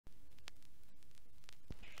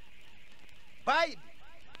Vibe.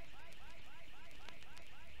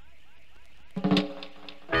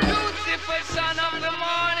 Beautiful son of the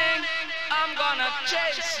morning, I'm gonna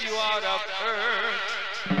chase you out of earth.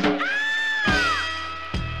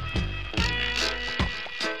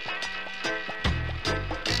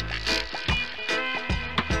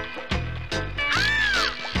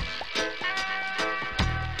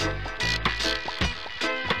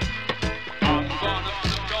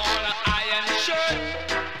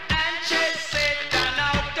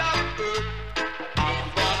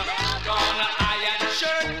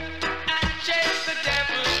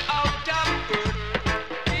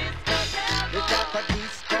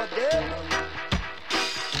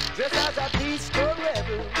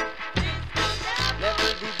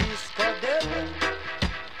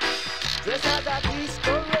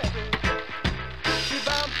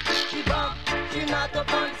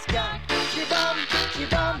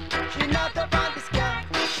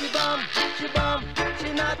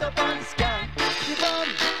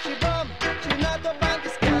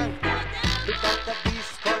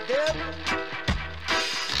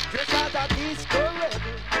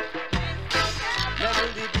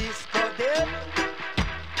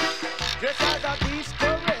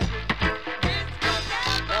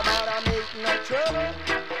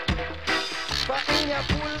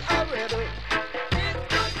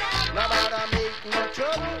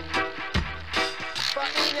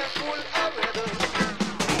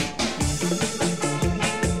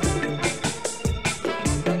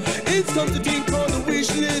 It's come to think on the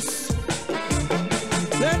wish list.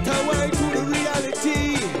 Let her wine to the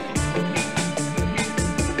reality.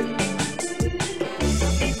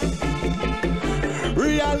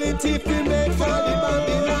 Reality fi make for the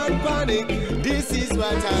body not panic. This is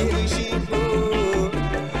what I'm wishing for.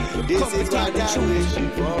 This is what I'm wishing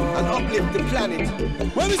for. And uplift the planet.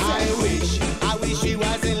 I wish we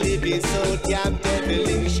wasn't living so damn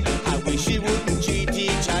devilish. I wish we wouldn't treat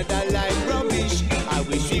each other like rubbish. I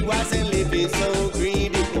wish we wasn't living so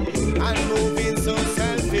greedy and moving so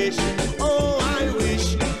selfish. Oh, I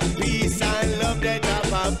wish peace and love the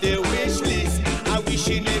top of the wish list. I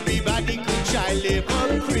wishing everybody could try live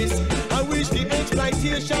on Chris. I wish the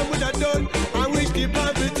exploitation would have done. I wish the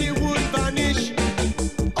poverty would vanish.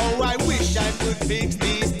 Oh, I wish I could fix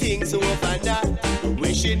these things overnight.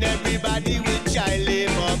 Wishing everybody would try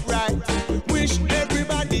live upright. Wish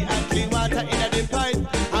everybody had clean water in the pipe.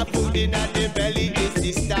 A food in the belly is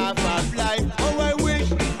the staff of life. Oh, I wish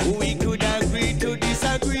we could agree to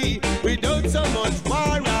disagree without so much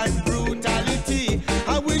war and brutality.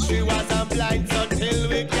 I wish we wasn't blind so till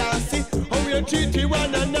we can see how we treat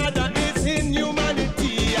one another is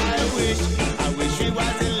inhumanity. I wish we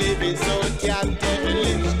wasn't living so damn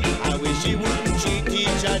devilish. I wish we wouldn't treat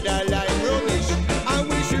each other like rubbish. I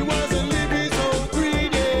wish we wasn't living so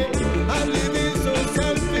greedy and living so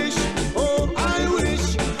selfish. Oh, I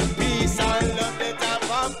wish peace and love the top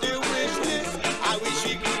of the wish list. I wish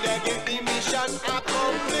we could have get the mission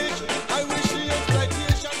accomplished. I wish the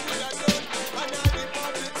exploitation would have done and all the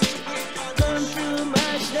poverty would have done. Come to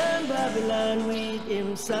mash down Babylon with him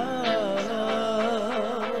son.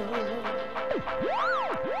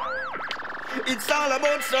 It's all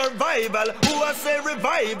about survival. Who I say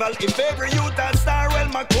revival? If every youth a star, well,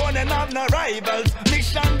 my corner have no rivals.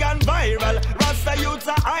 Mission gone viral. Rasta youths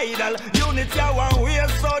are idle. Unity a one way,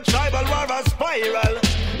 so tribal war a spiral.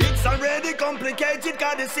 It's already complicated,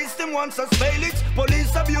 cause the system wants us fail it.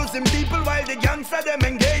 Police abusing people while the gangster them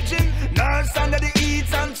engaging. Nurse under the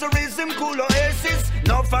heat and tourism, cool oasis.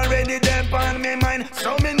 Enough already them on me mind,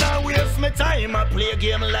 so me now waste my time. I play a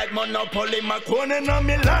game like Monopoly. My corner now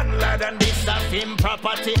me landlord and this a film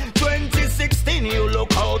property. 2016 you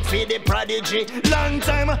look out for the prodigy. Long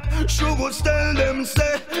time Sugus tell them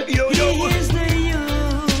say yo yo. He is the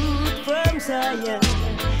youth from Zion.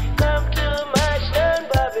 Come to mash down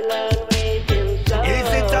Babylon with him son. Is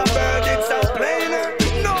it a bird, it's a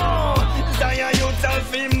plane? No, Zion youth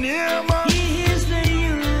have him near man. He is the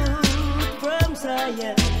youth from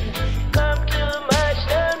Zion. Come to mash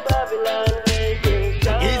down Babylon with him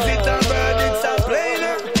son. Is it a bird, it's a plane?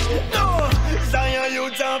 No, Zion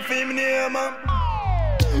youth have him near man.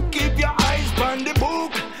 Keep your eyes on the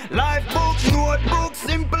book, life book, notebook,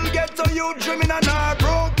 simple ghetto you dreaming and a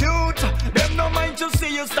broke youth. Them no mind to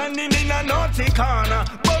see you standing in a naughty corner.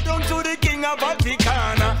 Bow down to the king of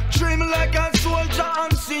Vatican. Dream like a soldier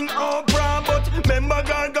and sing opera. But remember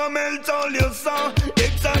Gargamel told you so.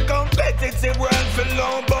 It's a competitive world for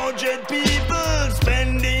low budget people,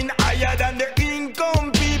 spending higher than the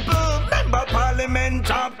income people. Remember Parliament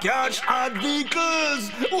top cash hard vehicles.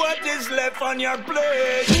 What is left on your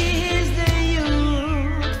plate? He is the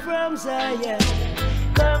youth from Zion.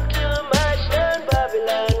 Come to mash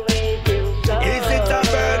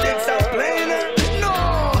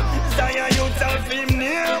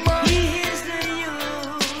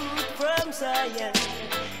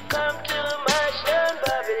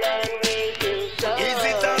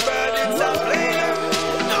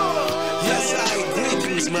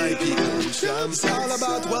It's all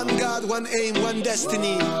about one God, one aim, one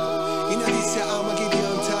destiny. In this year, I'ma give you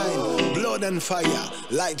on time. Blood and fire,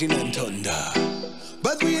 lightning and thunder.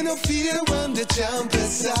 But we no fear when the trumpet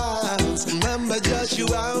sounds. Remember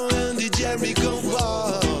Joshua and the Jericho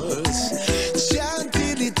walls. Chant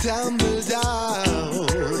till it tumbles down.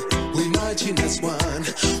 We marching as one.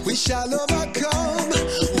 We shall overcome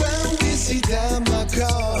when we see them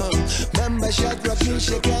come. Remember Shadrach,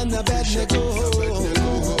 Meshach and Abednego.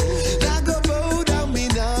 Now go bow down, me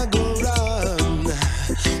now go run.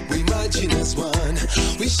 We marching as one.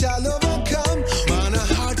 We shall overcome. Man a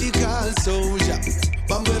Heartikal soldier.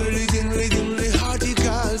 Bambili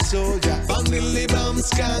Heartikal soldier. Bambili bam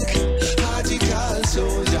skank. Heartikal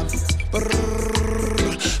soldier.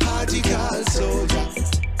 Heartikal soldier.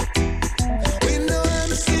 We know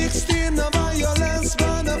M16 no violence,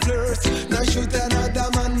 man a flirt. Now shoot another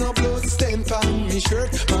man, no blood stain on me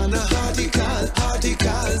shirt. Man a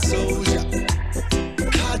Heartikal soldier.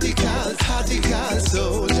 Heartikal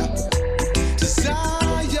soldier. To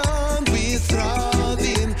Zion we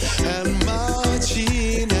throbbing and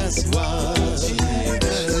marching as one.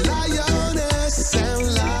 Lioness and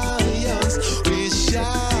lions, we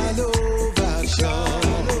shall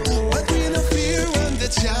overcome. But we no fear when the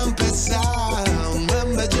trumpet sound.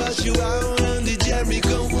 Remember Joshua and the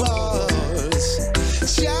Jericho walls.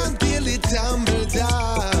 Chant till it tumble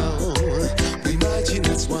down. We marching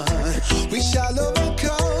as one. We shall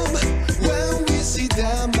overcome when we see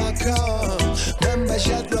them come. Remember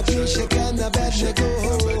Shadrach, Meshach and Abednego.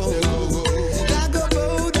 Now go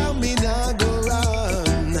bow down, me now go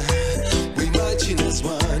run. We marching as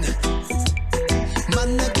one.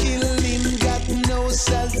 Man a kill him, got no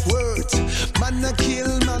self-worth. Man a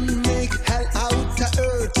kill, man make hell out of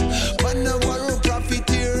earth. Man a war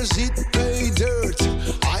profiteers, it pay dirt.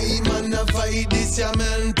 I man a fight this ya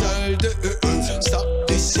mental dirt. Stop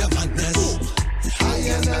this ya madness. I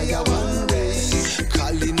one race.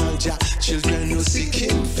 Calling all Jah children who seek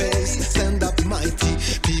him face. Stand up mighty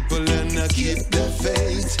people and keep the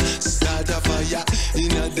faith. Start a fire in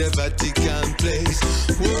the Vatican place.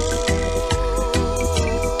 Whoa,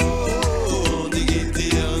 the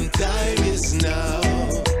Gideon time is now.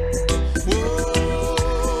 Whoa,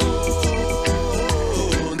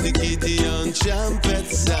 the Gideon trumpet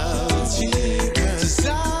sound. To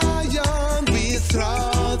Zion we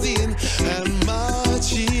throbbing and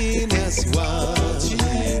marching as one.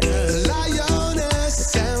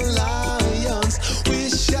 Lioness and lions, we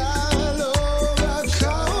shall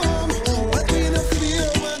overcome. But we no fear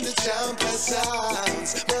when the trumpet sounds.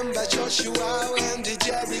 Remember Joshua and the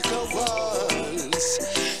Jericho walls.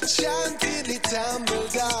 Chant till it tumble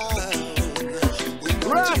down. We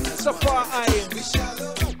Rastafari, we shall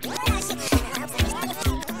overcome.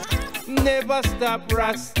 never stop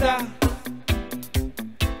Rasta.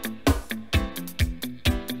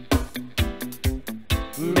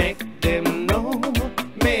 Make them know,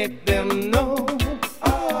 make them know.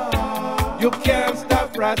 You can't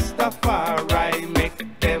stop Rastafari.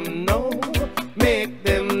 Make them know, make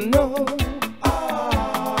them know.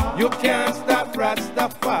 You can't stop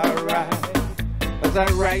Rastafari. As I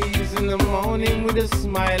rise in the morning with a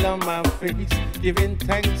smile on my face, giving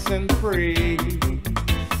thanks and praise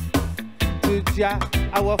to Jah,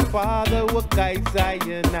 our Father, who guides I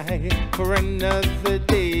and I for another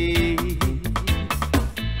day.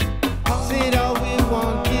 Said all we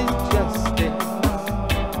want is justice,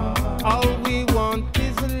 all we want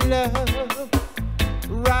is love.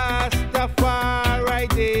 Rastafari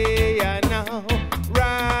day and now,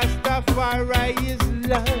 Rastafari is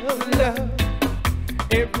love, love.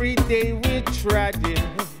 Every day we're treading,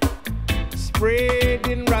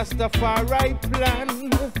 spreading Rastafari plan.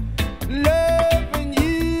 Love and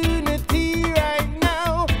unity right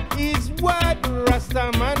now is what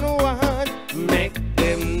Rastaman want. Make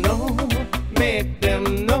them know, make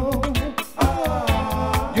them know.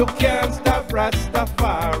 You can't stop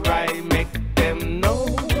Rastafari. Make them know,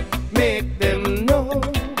 make them know.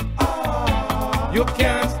 You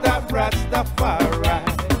can't stop Rastafari.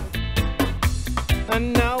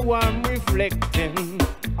 And now I'm reflecting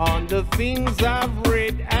on the things I've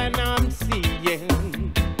read and I'm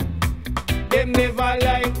seeing. Them never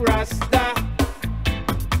like Rasta.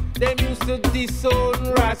 Them used to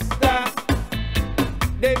disown Rasta.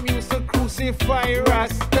 Them used to crucify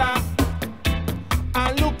Rasta.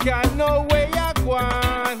 And look at now where you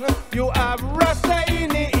gone. You have Rasta in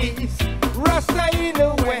the east, Rasta in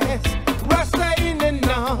the west, Rasta in the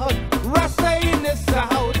north, Rasta in the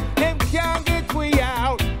south. Them can't get we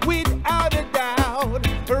out without a doubt.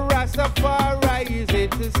 Rastafari is here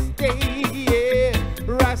to stay, yeah.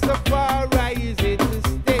 Rastafari is here to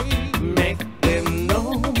stay. Make them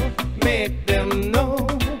know, make them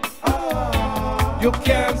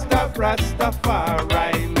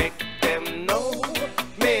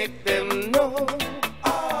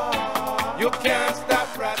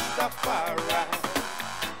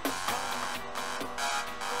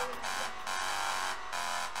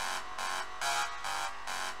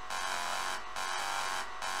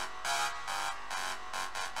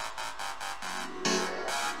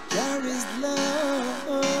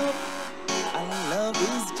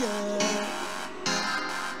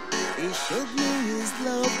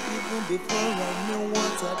before I knew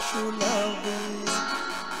what a true love is.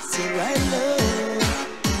 So I love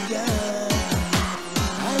Jah,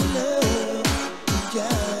 I love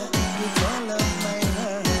Jah with all of my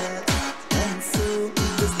heart, and so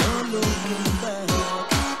there's no looking back.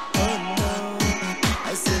 Oh no,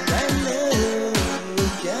 I said I love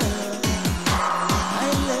Jah,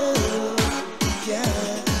 I love Jah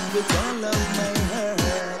with all of my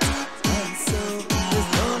heart, and so there's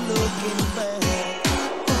no looking back.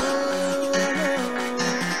 Oh no,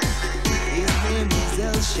 his name is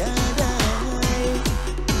El Shaddai,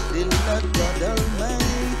 the Lord God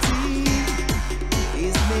Almighty.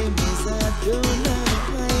 His name is Adonai,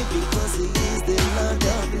 because he is the Lord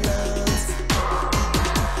of Lords,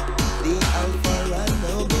 the Alpha and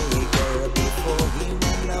Omega. Before him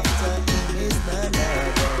and after him is none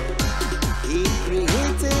other. He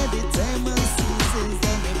created the time and seasons,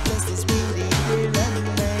 and he blesses with the day and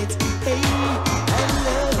night. Hey, I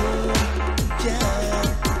love Jah,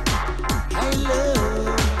 I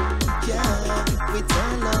love Jah with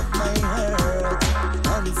all of my heart,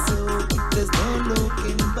 and so there's no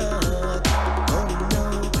looking back. Oh no,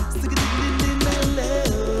 I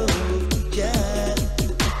love Jah,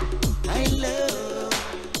 I love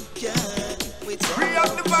Jah with all Free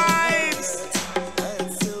up the vibes, and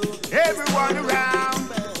so everyone around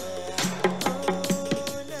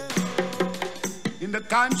in the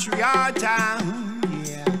country or town.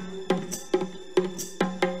 Yeah.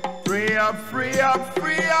 Free up, free up,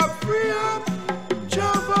 free up, free up,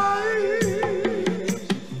 Jah vibes.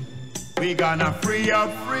 We gonna free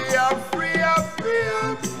up, free up, free up, free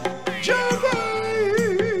up, Jah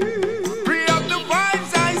vibes. Free up the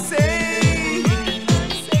vibes, I say.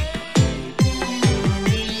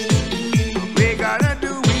 We gotta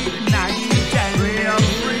do it night and free up,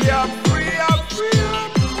 free up, free up, free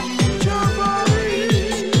up, Jah vibes.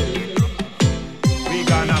 We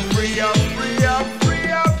gonna free up, free up,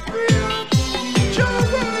 free up, free up, Jah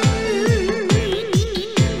vibes.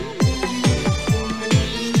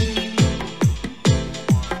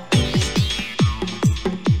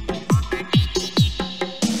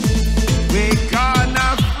 We gonna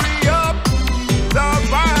free up the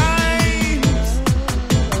vibes,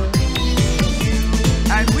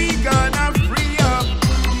 and we gonna free up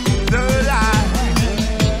the light.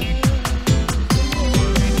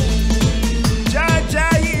 Jah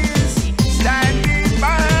Jah is standing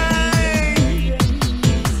by,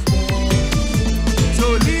 so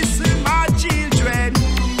listen, my children,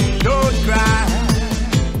 don't cry.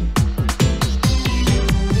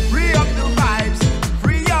 Free up the vibes,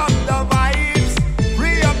 free up the vibes,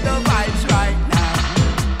 free up the vibes right now.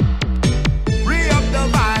 Free up the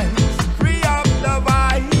vibes, free up the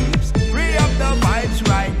vibes, free up the vibes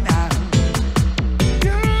right now.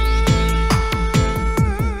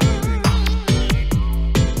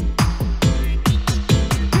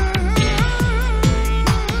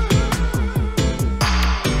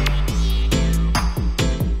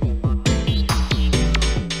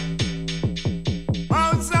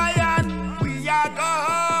 Mount Zion, we are go.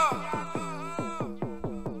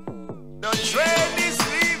 The train is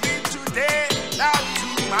leaving today, not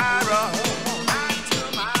tomorrow. Not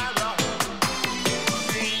tomorrow.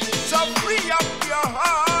 So free up your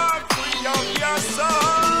heart, free up your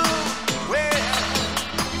soul. Well,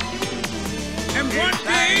 And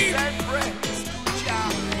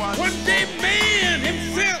one day man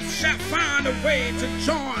himself shall find a way to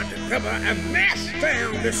join together and mash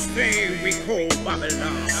down this thing we call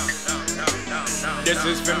Babylon. This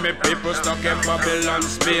is for me people stuck in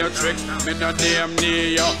Babylon's matrix. Me no name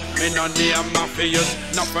Neo, me no name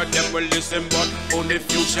Mafias. Not for them will listen, but only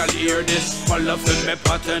few shall hear this. Follow for me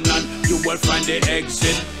pattern and you will find the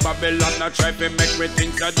exit. Babylon not try to make me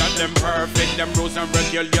think that them perfect. Them rules and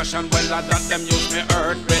regulation, well I that them use me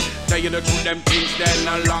earth with. Tell you the truth, them things they're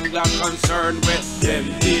no longer concerned with. Them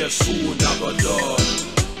days soon never done.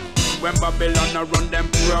 When Babylon run them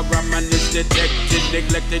program and it's detected,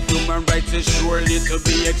 neglected human rights is surely to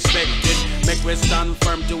be expected. Make we stand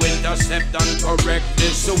firm to intercept and correct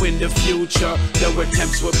this. So in the future, their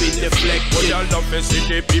attempts will be deflected. We all love to see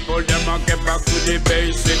the people, them and get back to the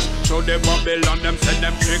basics. Show the Babylon, them send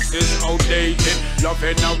them tricks is outdated. Love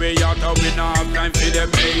it now we out, we now have time for the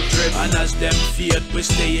matrix. And as them feared, we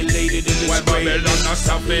stay elated in this. Well, Babylon a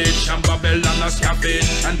savage and Babylon a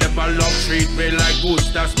scavenge, and them a love treat me like goods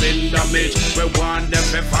that's been damage. We want them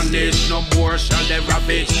to vanish, no more shall they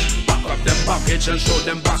ravage. Back up them package and show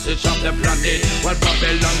them passage of the planet. Well,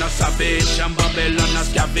 Babylon a savage and Babylon a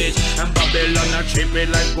scavenge, and Babylon a treat me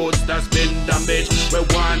like goods that's been damaged. We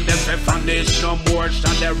want them to vanish, no more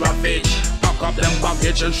shall they ravage. Pack up them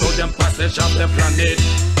package and show them passage of the planet.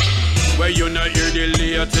 Where you not hear the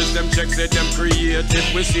latest, them checks say them creative.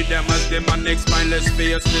 We see them as them and next mindless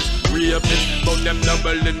faceless rapists. But them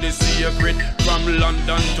double in the secret. From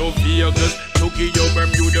London to Vegas, Tokyo,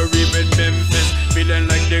 Bermuda, even Memphis. Feeling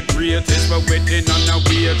like the greatest, but waiting on a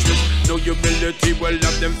waitress. No humility will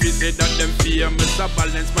have them visit and them famous. A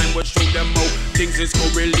balanced mind will show them how things is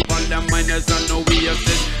correlated on their minds and no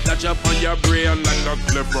weakness. Latch up on your brain like a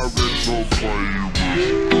clever retro fire.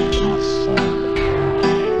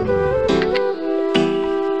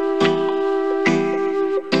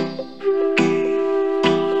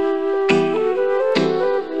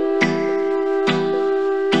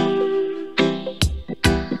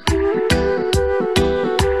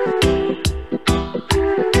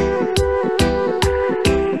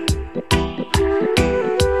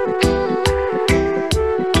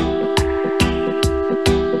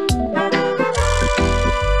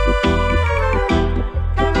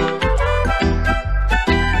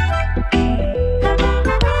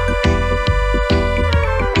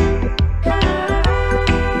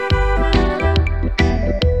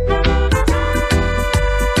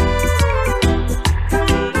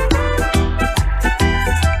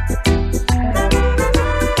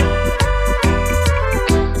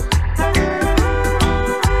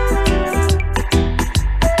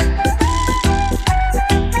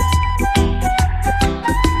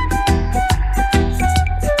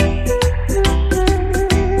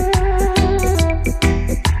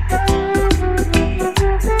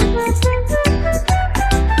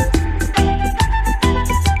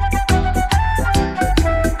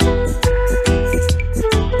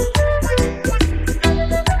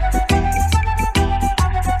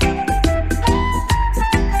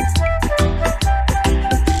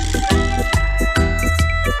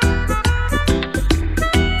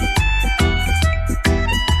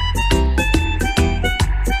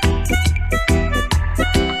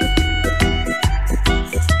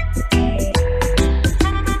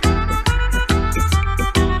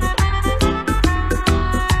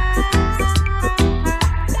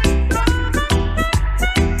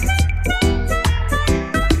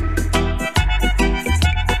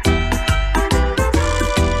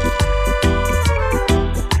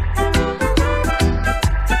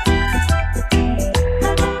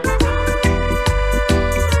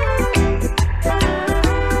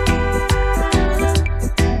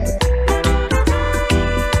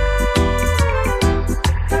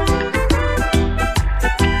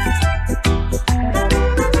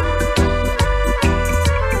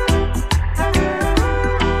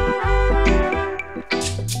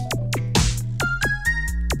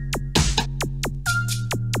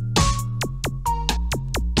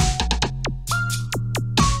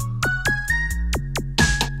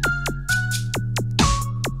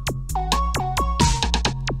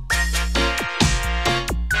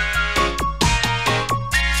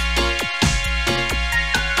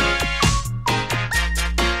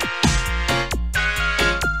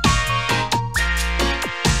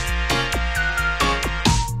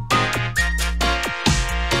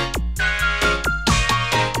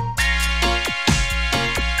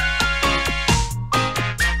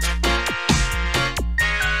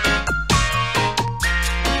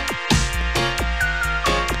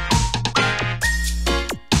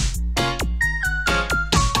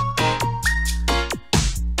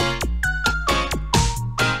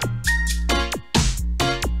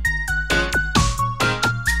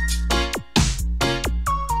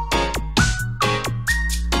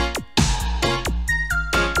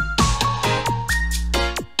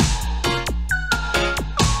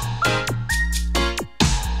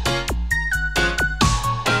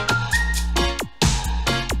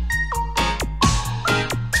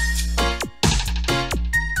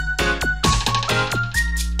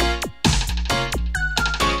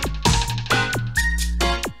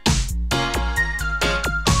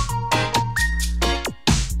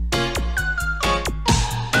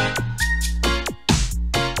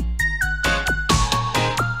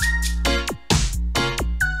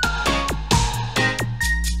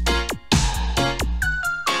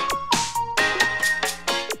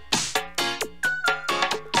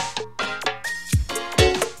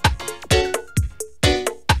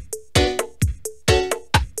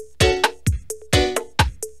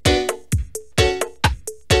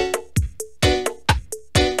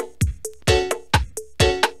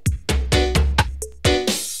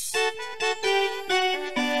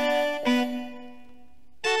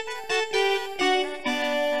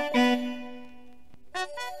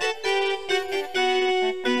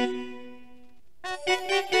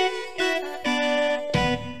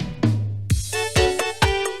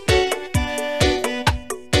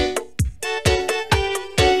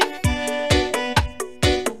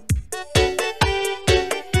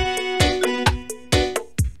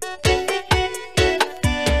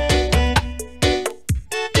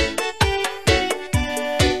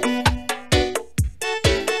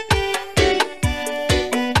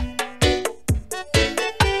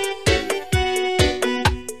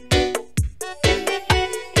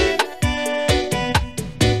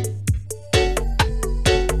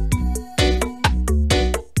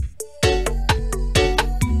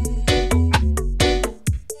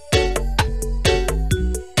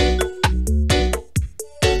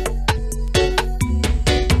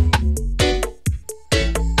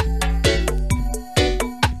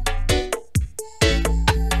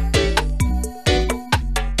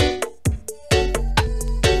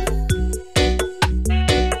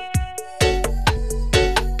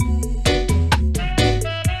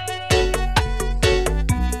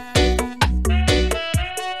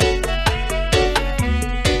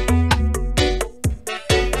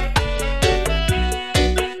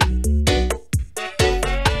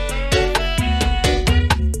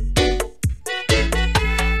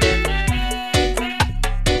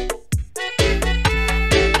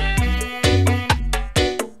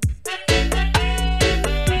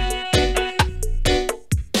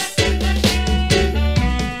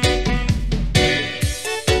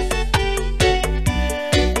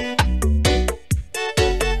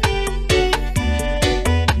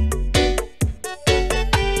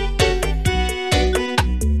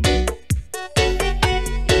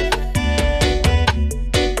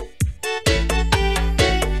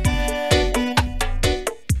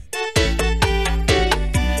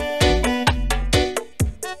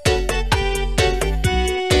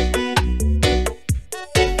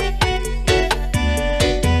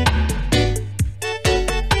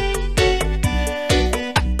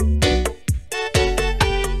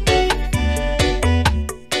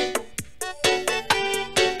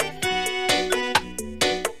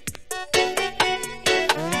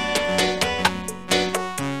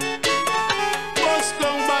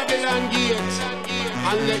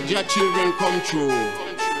 and let your children come true.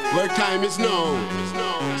 Where time is now,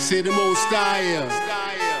 say the Most High,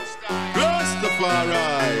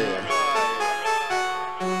 Rastafari.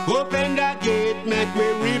 Open the gate, make we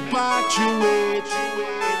repatriate.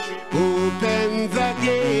 Open the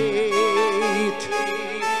gate.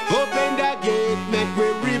 Open the gate, make we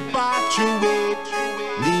repatriate.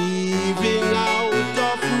 Leaving out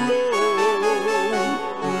of road.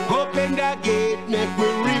 Open the gate, make we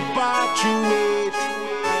repatriate.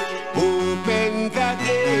 Open the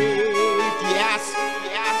gate, yes.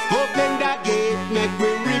 Open the gate, make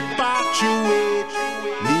we repatriate.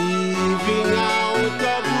 Leaving out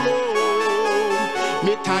of road.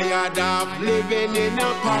 Me tired of living in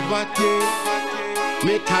a poverty.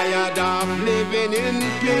 Me tired of living in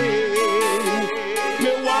pain.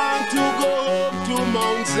 Me want to go home to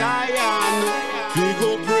Mount Zion. We go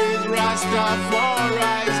praise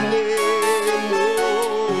Rastafari's name.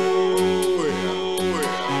 Oh,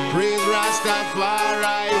 praise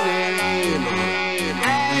Rastafari's name. Hey,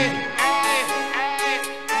 hey, hey.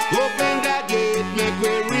 Open the gate, make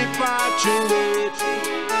we repatriate.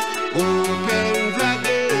 Open the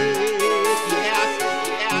gate, yes,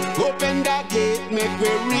 yes. Open the gate, make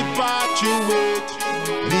we repatriate.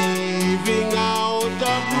 Leaving out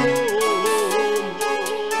of Rome.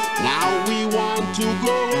 Now we want to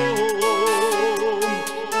go home.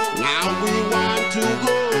 Now we want to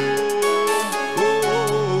go home.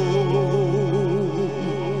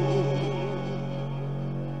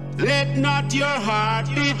 Let not your heart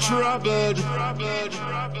be troubled.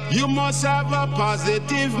 You must have a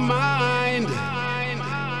positive mind.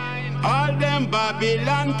 All them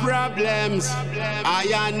Babylon problems, I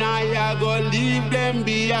and I go leave them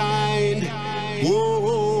behind. Whoa,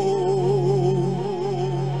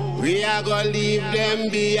 we are gonna leave them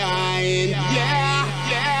behind. Yeah,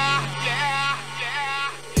 yeah, yeah,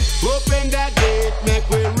 yeah. Open the gate, make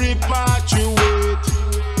we repatriate.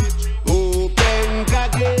 Open the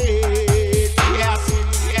gate, yes,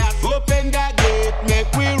 yes. Open the gate,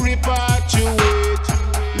 make we repatriate.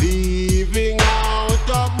 Leaving out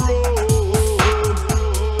of road.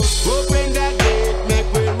 Open the gate, make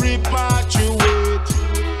we repatriate.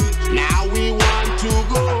 Now we want to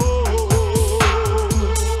go.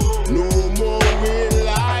 No more will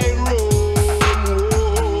I roam.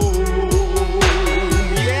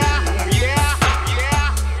 Yeah, yeah, yeah,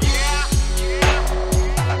 yeah, yeah.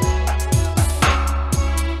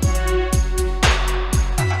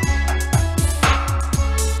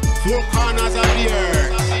 Four corners of the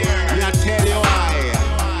earth. Me I tell you why.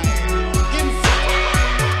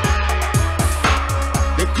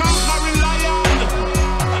 The conquering lion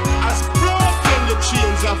has broken the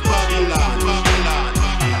chains of Babylon.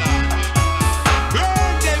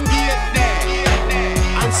 Burn them gate there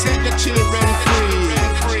and set the children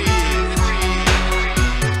free.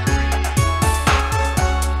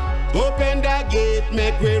 Open the gate,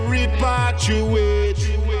 make we repatriate.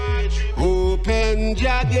 Open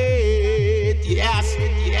the gate, yes,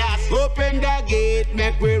 yes. Open the gate,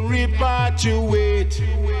 make we repatriate.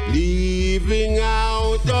 Leaving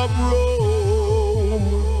out of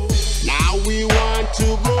Rome. Now we want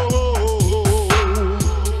to go home.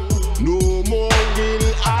 No more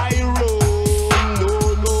will I roam. No,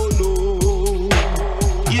 no, no.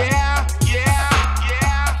 Yeah, yeah,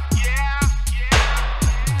 yeah, yeah, yeah.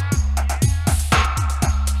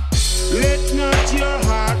 Let not your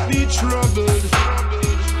heart be troubled.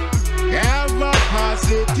 Have a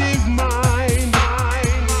positive mind.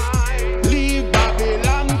 Leave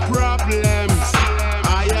Babylon problems.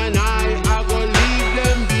 I and I gonna leave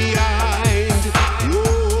them behind.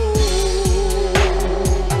 Whoa,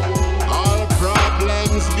 all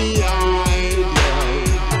problems behind.